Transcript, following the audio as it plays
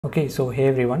Okay, so hey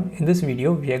everyone, in this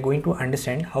video we are going to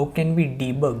understand how can we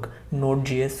debug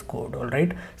Node.js code.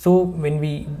 Alright, so when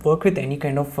we work with any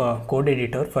kind of code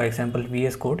editor, for example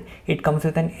VS Code, it comes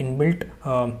with an inbuilt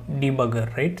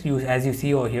debugger, right? As you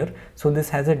see over here, so this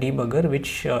has a debugger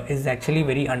which is actually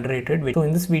very underrated. So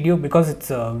in this video, because it's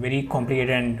very complicated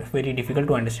and very difficult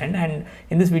to understand, and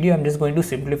in this video I'm just going to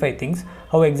simplify things,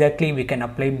 how exactly we can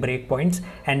apply breakpoints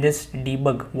and just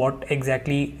debug what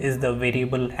exactly is the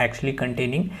variable actually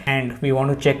containing, and we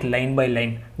want to check line by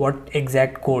line what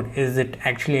exact code is it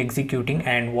actually executing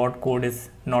and what code is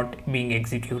not being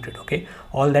executed. Okay,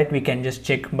 all that we can just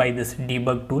check by this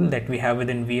debug tool that we have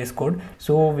within VS Code.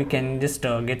 So we can just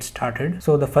get started.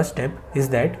 So the first step is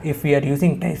that if we are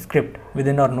using TypeScript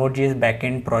within our Node.js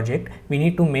backend project, we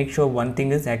need to make sure one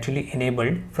thing is actually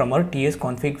enabled from our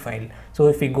tsconfig file. So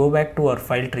if we go back to our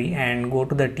file tree and go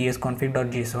to the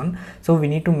tsconfig.json, so we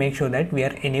need to make sure that we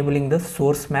are enabling the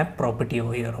source map property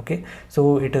over here. Okay,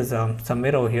 so it is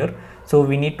somewhere over here, so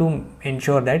we need to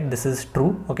ensure that this is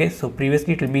true. Okay, so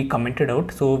previously it will be commented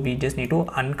out, so we just need to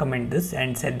uncomment this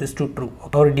and set this to true.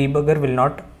 Our debugger will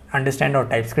not understand our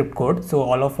TypeScript code, so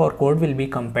all of our code will be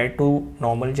compared to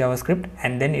normal JavaScript,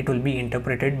 and then it will be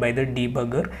interpreted by the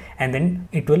debugger, and then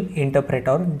it will interpret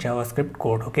our JavaScript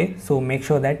code. Okay, so make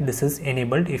sure that this is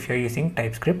enabled if you are using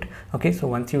TypeScript. Okay, so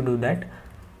once you do that,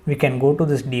 we can go to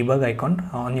this debug icon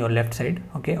on your left side.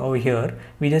 Okay, over here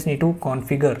we just need to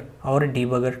configure our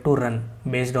debugger to run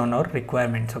based on our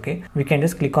requirements. Okay, we can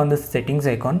just click on this settings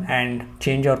icon and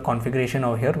change our configuration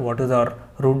over here. What is our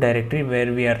root directory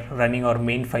where we are running our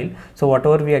main file? So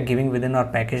whatever we are giving within our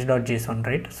package.json,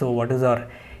 right? So what is our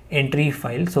entry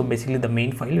file? So basically the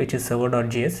main file, which is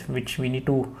server.js, which we need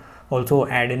to also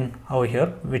add in over here,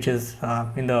 which is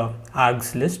in the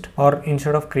args list. Or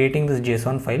instead of creating this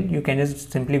JSON file, you can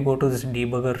just simply go to this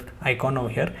debugger icon over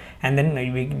here, and then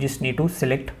we just need to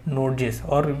select nodejs.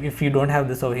 Or if you don't have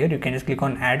this over here, you can just click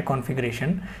on add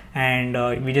configuration,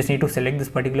 and we just need to select this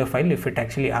particular file if it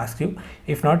actually asks you.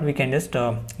 If not, we can just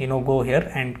go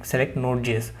here and select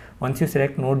nodejs. Once you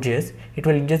select nodejs, it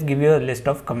will just give you a list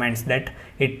of commands that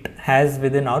it has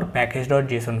within our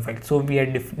package.json file. So we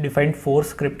have defined 4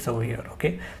 scripts over here.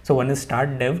 Okay, so one is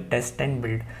start, dev, test and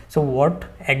build. So what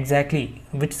exactly,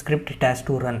 which script it has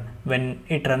to run when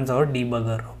it runs our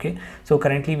debugger? Okay, so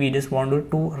currently we just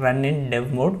wanted to run in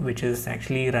dev mode, which is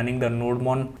actually running the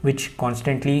nodemon, which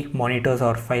constantly monitors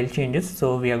our file changes.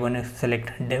 So we are going to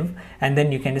select dev, and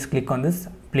then you can just click on this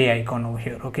play icon over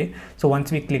here. Okay, so once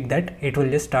we click that, it will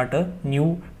just start a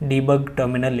new debug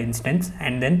terminal instance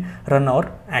and then run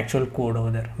our actual code over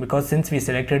there, because since we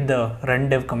selected the run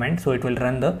dev command, so it will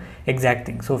run the exact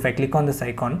thing. So if I click on this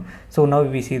icon, so now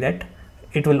we see that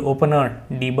it will open a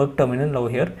debug terminal over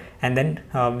here, and then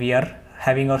we are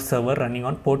having our server running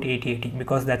on port 8080,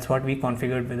 because that's what we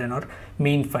configured within our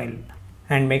main file.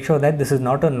 And make sure that this is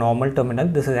not a normal terminal,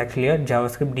 this is actually a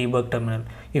JavaScript debug terminal.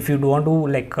 If you want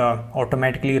to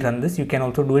automatically run this, you can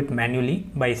also do it manually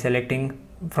by selecting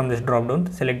from this drop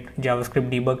down, select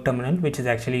JavaScript debug terminal, which is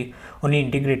actually only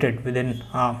integrated within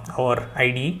our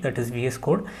IDE, that is VS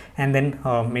Code, and then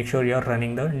make sure you are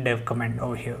running the dev command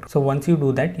over here. So once you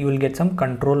do that, you will get some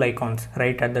control icons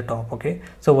right at the top. Okay,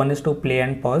 so one is to play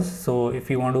and pause, so if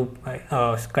you want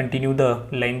to continue the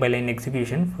line by line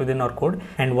execution within our code,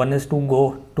 and one is to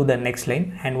go to the next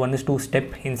line, and one is to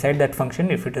step inside that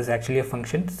function if it is actually a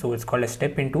function, so it's called a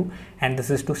step into, and this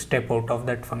is to step out of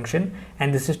that function,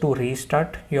 and this is to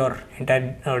restart your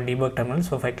entire debug terminal.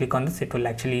 So if I click on this, it will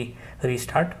actually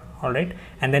restart. All right,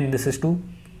 and then this is to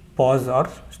pause or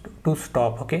to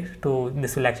stop. Okay, so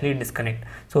this will actually disconnect,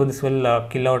 so this will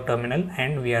kill our terminal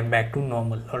and we are back to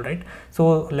normal. All right,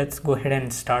 so let's go ahead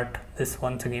and start this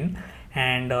once again,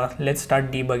 and let's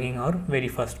start debugging our very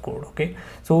first code. Okay,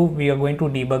 so we are going to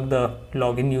debug the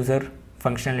login user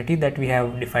functionality that we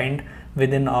have defined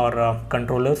within our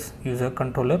controllers, user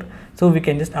controller. So we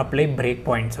can just apply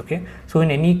breakpoints. Okay, so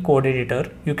in any code editor,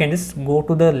 you can just go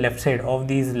to the left side of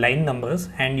these line numbers,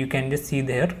 and you can just see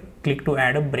there, click to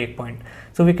add a breakpoint.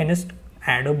 So we can just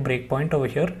add a breakpoint over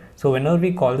here. So whenever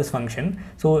we call this function,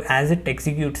 so as it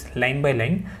executes line by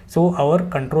line, so our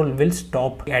control will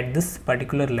stop at this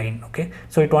particular line. Okay,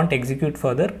 so it won't execute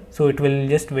further, so it will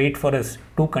just wait for us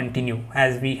to continue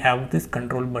as we have this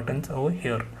control buttons over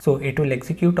here. So it will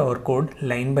execute our code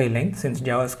line by line. Since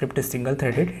JavaScript is single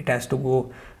threaded, it has to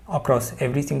go across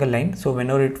every single line. So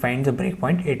whenever it finds a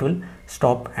breakpoint, it will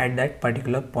stop at that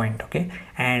particular point. Okay,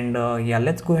 and yeah,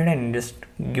 let's go ahead and just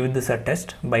give this a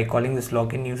test by calling this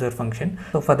login user function.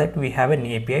 So for that, we have an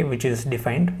API which is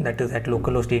defined, that is at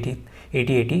localhost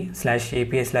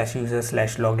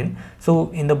 8080/API/user/login.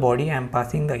 So in the body, I am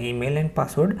passing the email and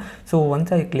password. So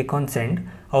once I click on send,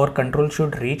 our control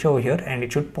should reach over here and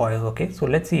it should pause. Okay, so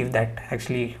let's see if that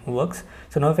actually works.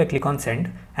 So now if I click on send,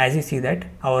 as you see that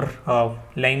our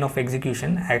line of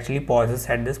execution actually pauses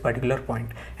at this particular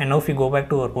point. And now if you go back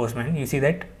to our Postman, you see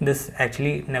that this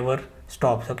actually never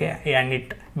stops. Okay, and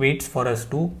it waits for us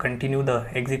to continue the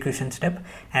execution step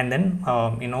and then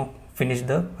finish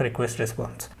the request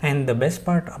response. And the best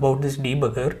part about this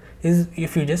debugger is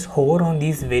if you just hover on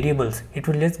these variables, it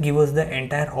will just give us the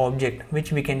entire object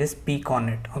which we can just peek on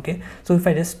it. Okay, so if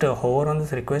I just hover on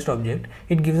this request object,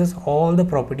 it gives us all the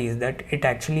properties that it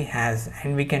actually has,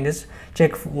 and we can just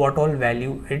check what all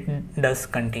value it does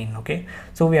contain. Okay,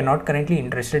 so we are not currently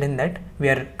interested in that. We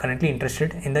are currently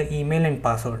interested in the email and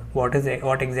password, what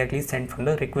exactly is sent from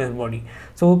the request body.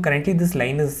 So currently this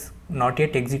line is not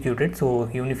yet executed, so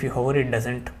even if you hover, it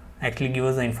doesn't actually give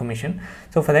us the information.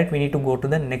 So for that, we need to go to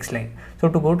the next line. So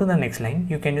to go to the next line,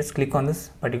 you can just click on this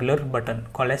particular button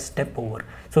called as step over.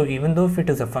 So even though if it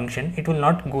is a function, it will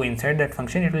not go inside that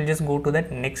function, it will just go to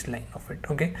that next line of it.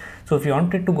 Okay, so if you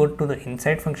want it to go to the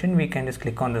inside function, we can just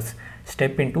click on this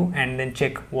step into and then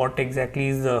check what exactly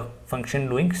is the function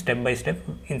doing step by step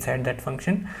inside that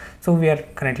function. So we are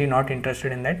currently not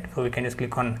interested in that, so we can just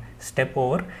click on step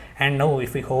over. And now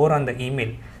if we hover on the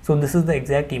email, so this is the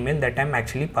exact email that I'm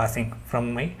actually passing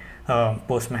from my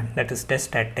Postman, that is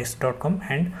test@test.com,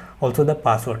 and also the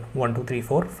password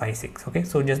 123456. Okay,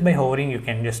 so just by hovering, you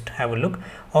can just have a look,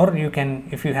 or you can,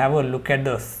 if you have a look at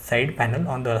the side panel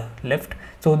on the left,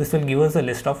 so this will give us a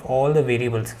list of all the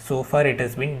variables so far it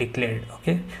has been declared.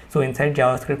 Okay, so inside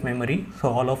JavaScript memory, so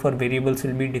all of our variables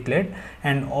will be declared,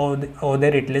 and over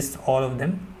there it lists all of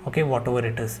them. Okay, whatever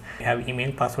it is, we have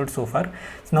email, password so far.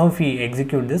 So now if we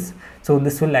execute this, so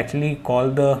this will actually call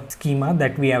the schema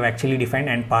that we have actually defined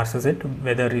and parses it,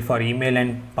 whether if our email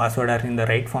and password are in the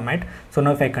right format. So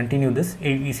now if I continue this,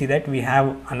 you see that we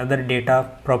have another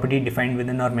data property defined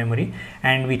within our memory,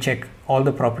 and we check all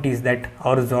the properties that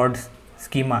our Zod's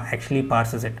schema actually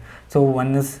parses it. So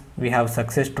one is we have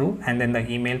success true and then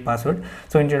the email password.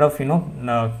 So instead of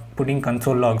putting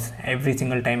console logs every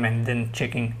single time and then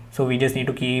checking, so we just need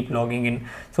to keep logging in.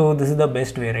 So this is the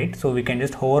best way, right? So we can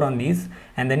just hover on these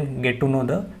and then get to know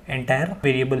the entire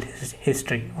variable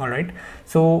history. All right,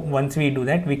 so once we do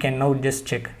that, we can now just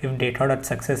check if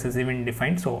data.success is even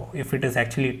defined. So if it is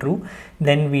actually true,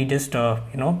 then we just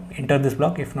enter this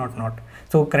block. If not.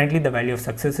 So currently the value of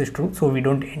success is true, so we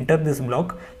don't enter this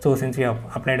block. So since we have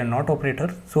applied a not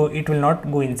operator, so it will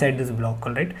not go inside this block.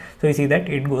 All right, so you see that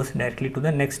it goes directly to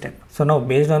the next step. So now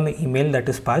based on the email that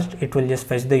is passed, it will just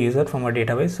fetch the user from a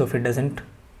database. So if it doesn't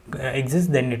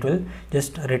exist, then it will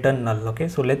just return null. Okay,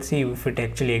 so let's see if it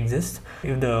actually exists.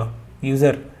 If the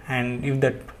user and if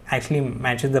that actually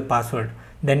matches the password,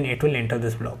 then it will enter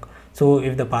this block. So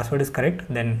if the password is correct,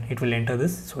 then it will enter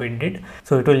this. So it did.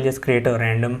 So it will just create a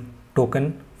random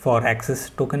token for access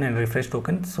token and refresh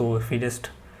token. So if we just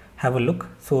have a look,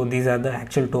 so these are the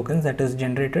actual tokens that is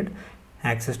generated,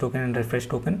 access token and refresh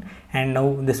token. And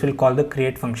now this will call the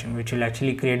create function, which will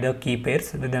actually create the key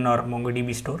pairs within our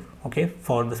MongoDB store, okay,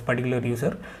 for this particular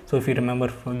user. So if you remember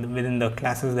from within the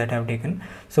classes that I have taken.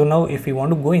 So now if you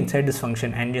want to go inside this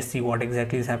function and just see what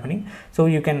exactly is happening, so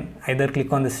you can either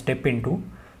click on the step into.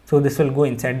 So this will go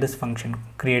inside this function,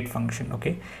 create function,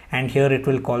 okay, and here it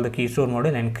will call the key store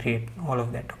model and create all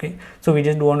of that. Okay, so we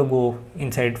just don't want to go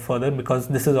inside further because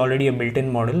this is already a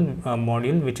built-in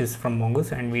module which is from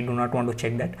Mongoose, and we do not want to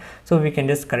check that. So we can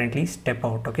just currently step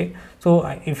out. Okay, so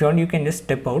if you want, you can just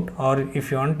step out, or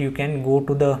if you want, you can go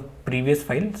to the previous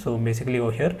file, so basically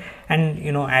over here, and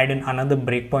add in another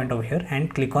breakpoint over here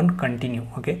and click on continue.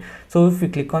 Okay, so if we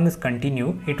click on this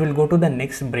continue, it will go to the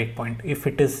next breakpoint if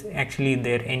it is actually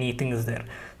there, anything is there.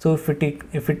 So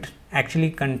if it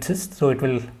actually consists, so it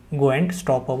will go and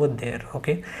stop over there.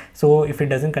 Okay, so if it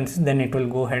doesn't consist, then it will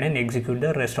go ahead and execute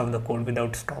the rest of the code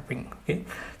without stopping. Okay,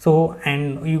 so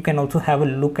and you can also have a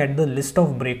look at the list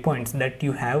of breakpoints that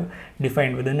you have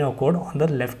defined within your code on the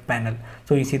left panel.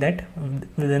 So you see that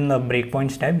within the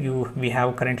breakpoints tab, we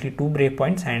have currently 2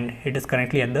 breakpoints, and it is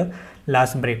currently at the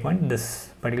last breakpoint, this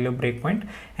particular breakpoint.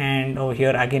 And over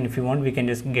here again, if you want, we can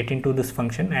just get into this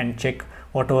function and check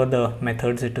whatever the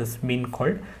methods it is being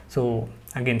called. So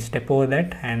again, step over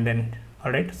that, and then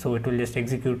all right, so it will just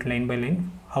execute line by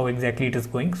line how exactly it is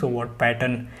going, so what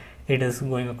pattern it is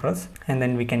going across. And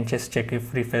then we can just check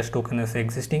if refresh token is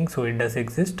existing. So it does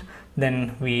exist,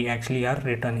 then we actually are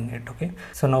returning it. Okay,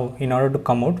 so now in order to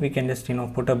come out, we can just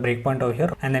put a breakpoint over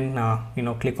here, and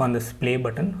then click on this play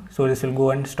button. So this will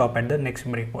go and stop at the next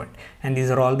breakpoint, and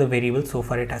these are all the variables so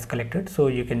far it has collected. So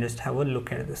you can just have a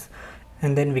look at this,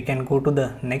 and then we can go to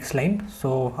the next line.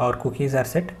 So our cookies are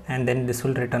set, and then this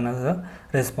will return as a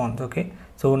response. Okay,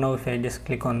 so now if I just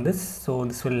click on this, so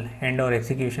this will end our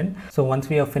execution. So once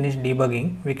we have finished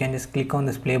debugging, we can just click on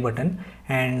this play button,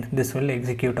 and this will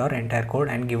execute our entire code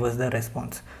and give us the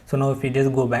response. So now if we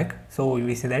just go back, so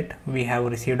we see that we have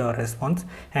received our response,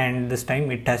 and this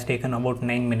time it has taken about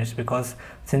 9 minutes, because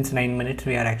since 9 minutes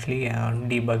we are actually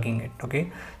debugging it. Okay,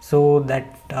 so that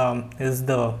is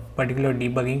the particular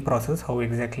debugging process, how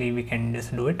exactly we can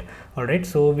just do it. Alright,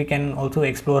 so we can also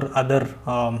explore other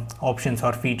options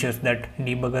or features that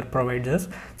debugger provides us.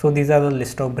 So these are the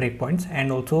list of breakpoints,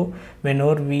 and also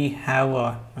whenever we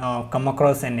have come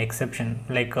across an exception,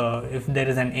 like if there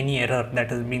is any error that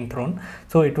has been thrown,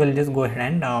 so it will just go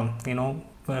ahead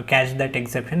and catch that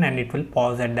exception, and it will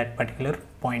pause at that particular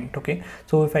point. Okay,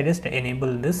 so if I just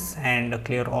enable this and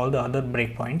clear all the other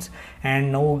breakpoints,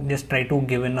 and now just try to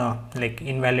give in a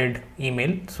invalid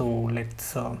email. So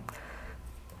let's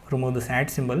remove this add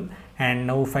symbol, and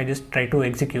now if I just try to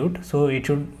execute, so it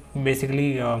should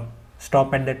basically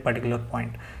stop at that particular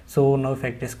point. So now if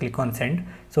I just click on send,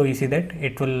 so you see that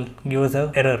it will give us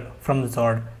a error from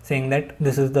Zord saying that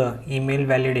this is the email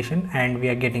validation, and we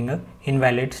are getting a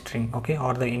invalid string. Okay,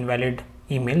 or the invalid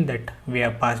email that we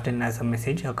have passed in as a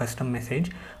message, a custom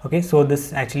message. Okay, so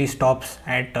this actually stops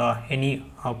at any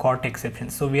caught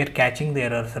exceptions. So we are catching the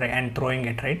errors, right, and throwing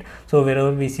it, right. So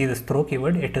wherever we see this throw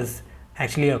keyword, it is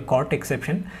actually a caught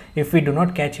exception. If we do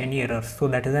not catch any errors, so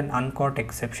that is an uncaught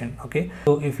exception. Okay,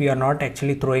 so if we are not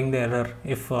actually throwing the error,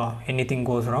 if anything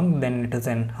goes wrong, then it is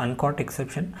an uncaught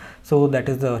exception. So that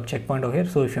is the checkpoint over here.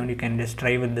 So if you can just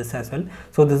try with this as well.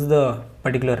 So this is the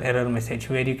particular error message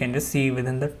where you can just see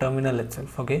within the terminal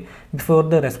itself. Okay, before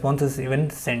the response is even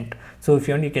sent. So if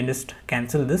you can just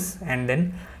cancel this, and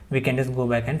then we can just go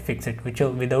back and fix it, which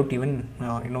without even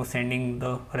sending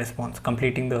the response,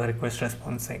 completing the request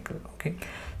response cycle. Okay,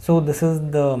 so this is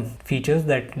the features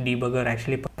that debugger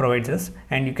actually provides us,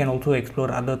 and you can also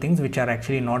explore other things which are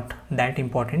actually not that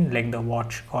important, like the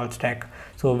watch call stack.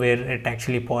 So where it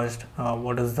actually paused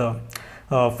what is the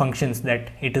functions that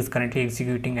it is currently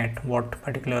executing at what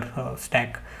particular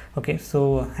stack. Okay,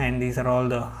 so and these are all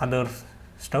the other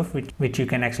stuff which you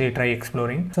can actually try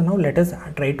exploring. So now let us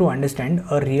try to understand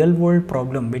a real world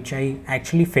problem which I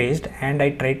actually faced, and I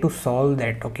tried to solve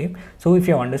that. Okay, so if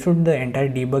you have understood the entire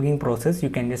debugging process, you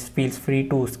can just feel free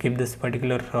to skip this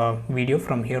particular video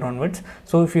from here onwards.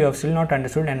 So if you have still not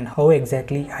understood and how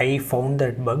exactly I found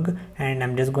that bug, and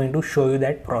I'm just going to show you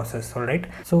that process. All right,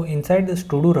 so inside this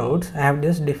to do routes, I have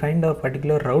just defined a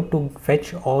particular route to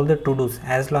fetch all the to dos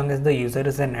as long as the user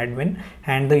is an admin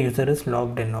and the user is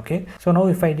logged in. Okay, so now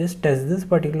if I just test this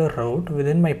particular route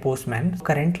within my Postman,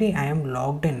 currently I am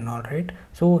logged in. All right,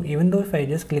 so even though if I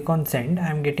just click on send, I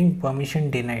am getting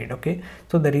permission denied. Okay,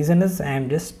 so the reason is I am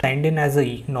just signed in as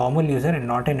a normal user and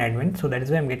not an admin, so that is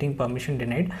why I'm getting permission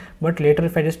denied. But later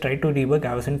if I just try to debug,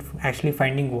 I wasn't actually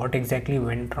finding what exactly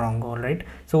went wrong. All right,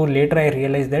 so later I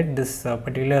realized that this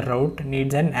particular route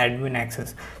needs an admin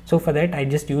access. So for that I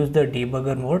just used the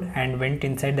debugger mode and went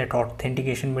inside that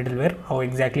authentication middleware, how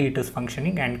exactly it is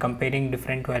functioning, and comparing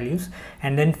different values,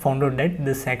 and then found out that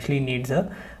this actually needs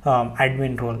a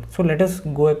admin role. So let us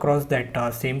go across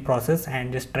that same process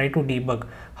and just try to debug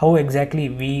how exactly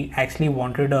we actually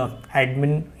wanted a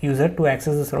admin user to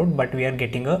access this route, but we are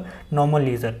getting a normal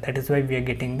user. That is why we are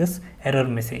getting this error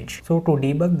message. So to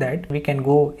debug that, we can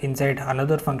go inside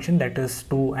another function, that is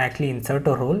to actually insert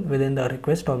a role within the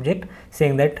request object,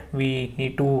 saying that we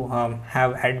need to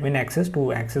have admin access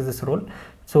to access this role.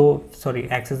 So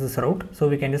access this route. So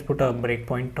we can just put a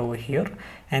breakpoint over here,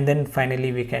 and then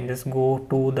finally we can just go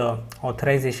to the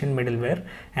authorization middleware,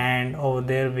 and over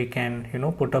there we can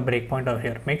put a breakpoint over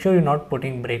here. Make sure you're not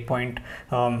putting breakpoint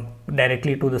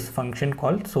directly to this function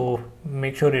call, so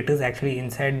make sure it is actually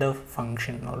inside the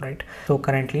function. All right, so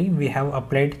currently we have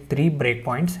applied 3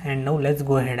 breakpoints, and now let's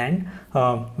go ahead and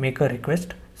make a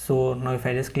request. So now if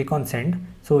I just click on send,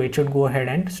 so it should go ahead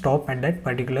and stop at that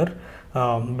particular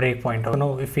breakpoint. So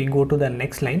now if we go to the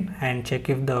next line and check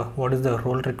if what is the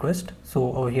role request,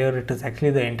 so over here it is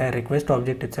actually the entire request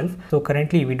object itself. So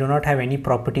currently we do not have any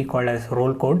property called as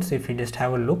role codes. If you just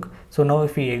have a look, so now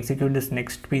if we execute this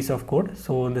next piece of code,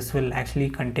 so this will actually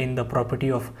contain the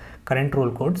property of current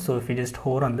role code. So if we just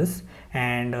hover on this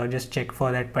and just check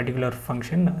for that particular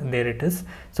function. There it is.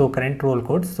 So current role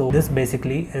code. So this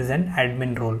basically is an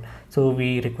admin role. So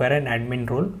we require an admin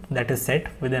role that is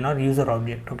set within our user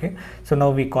object. Okay, so now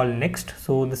we call next.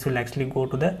 So this will actually go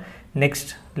to the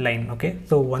next line. Okay,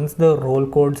 so once the role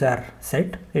codes are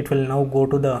set, it will now go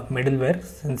to the middleware,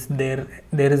 since there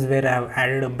is where I have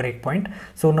added a breakpoint.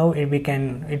 So now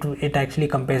it actually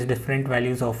compares different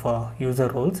values of user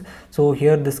roles. So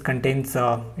here this contains,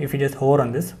 if you just hover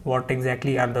on this, what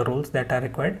exactly are the roles that are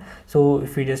required. So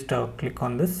if we just click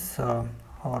on this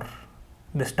or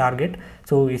this target,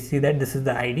 so we see that this is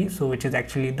the ID, so which is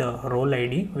actually the role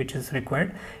ID which is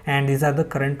required, and these are the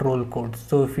current role codes.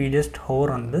 So if we just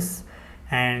hover on this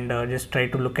and just try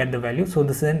to look at the value, so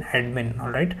this is an admin. All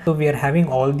right, so we are having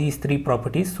all these three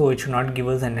properties, so it should not give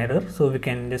us an error. So we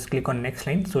can just click on next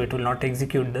line, so it will not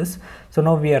execute this. So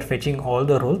now we are fetching all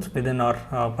the roles within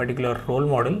our particular role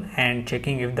model and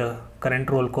checking if the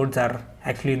current role codes are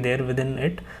actually there within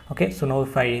it. Okay, so now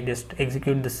if I just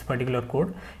execute this particular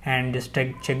code and just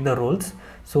check the roles,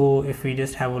 so if we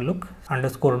just have a look,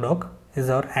 _doc is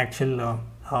our actual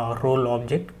role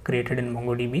object created in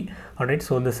MongoDB. All right,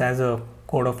 so this has a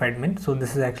code of admin, so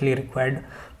this is actually required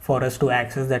for us to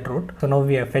access that route. So now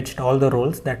we have fetched all the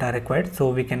roles that are required, so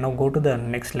we can now go to the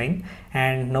next line,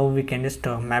 and now we can just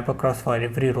map across for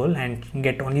every role and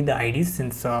get only the IDs,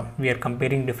 since we are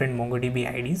comparing different MongoDB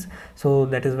IDs. So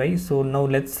that is why. So now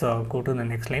let's go to the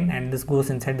next line, and this goes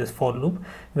inside this for loop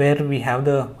where we have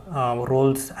the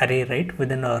roles array right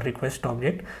within a request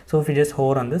object. So if you just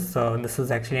hover on this, this is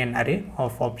actually an array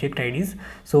of object IDs.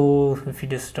 So if you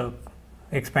just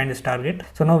expand this target,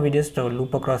 so now we just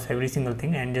loop across every single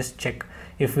thing and just check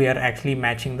if we are actually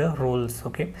matching the roles.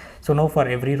 Okay, so now for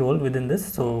every role within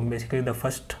this, so basically the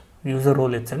first user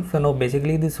role itself, so now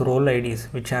basically this role IDs,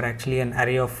 which are actually an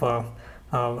array of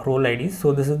role IDs,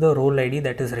 so this is the role ID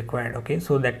that is required. Okay,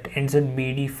 so that ends at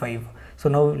BD5. So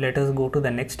now let us go to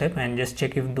the next step and just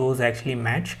check if those actually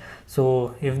match.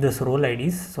 So if this role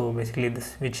IDs, so basically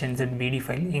this which ends at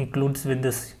BD5 includes with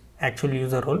this actual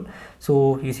user role,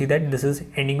 so you see that this is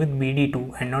ending with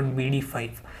BD2 and not BD5.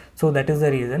 So that is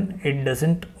the reason it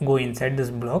doesn't go inside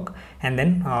this block, and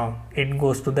then it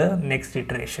goes to the next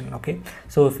iteration. Okay,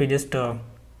 so if we just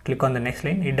click on the next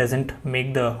line, it doesn't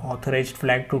make the authorized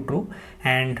flag to true,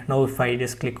 and now if I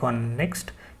just click on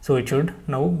next, so it should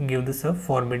now give this a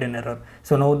forbidden error.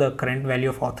 So now the current value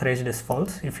of authorized is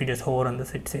false. If you just hover on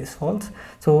this, it says false,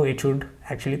 so it should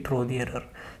actually throw the error.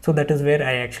 So that is where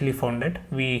I actually found that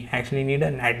we actually need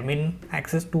an admin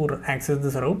access to access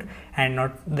this route and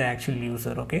not the actual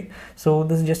user. Okay, so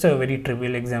this is just a very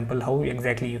trivial example how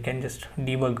exactly you can just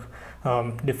debug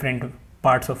different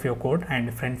parts of your code and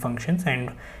different functions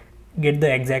and get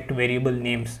the exact variable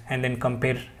names and then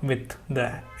compare with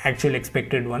the actual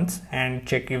expected ones and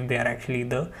check if they are actually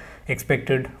the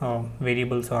expected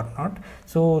variables or not.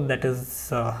 So that is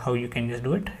how you can just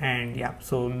do it. And yeah,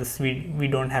 so this we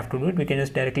don't have to do it, we can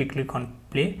just directly click on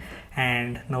play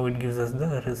and now it gives us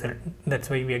the result. That's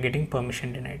why we are getting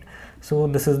permission denied. So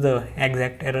this is the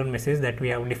exact error message that we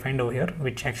have defined over here,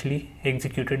 which actually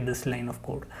executed this line of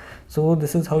code. So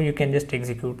this is how you can just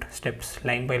execute steps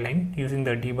line by line using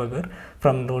the debugger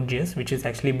from Node.js, which is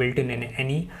actually built in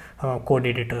any code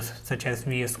editors such as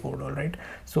VS Code. All right,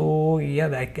 so yeah,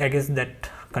 I guess that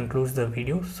concludes the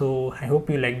video. So I hope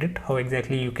you liked it, how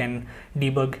exactly you can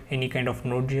debug any kind of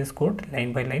Node.js code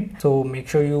line by line. So make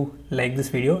sure you like this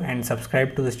video and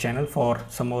subscribe to this channel for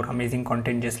some more amazing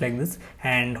content just like this,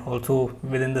 and also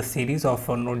within the series of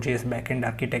Node.js backend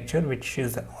architecture which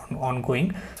is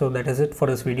ongoing. So that is it for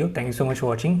this video. Thank you so much for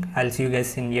watching. I'll see you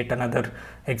guys in yet another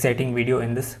exciting video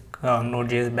in this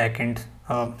Node.js backend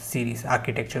series,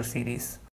 architecture series.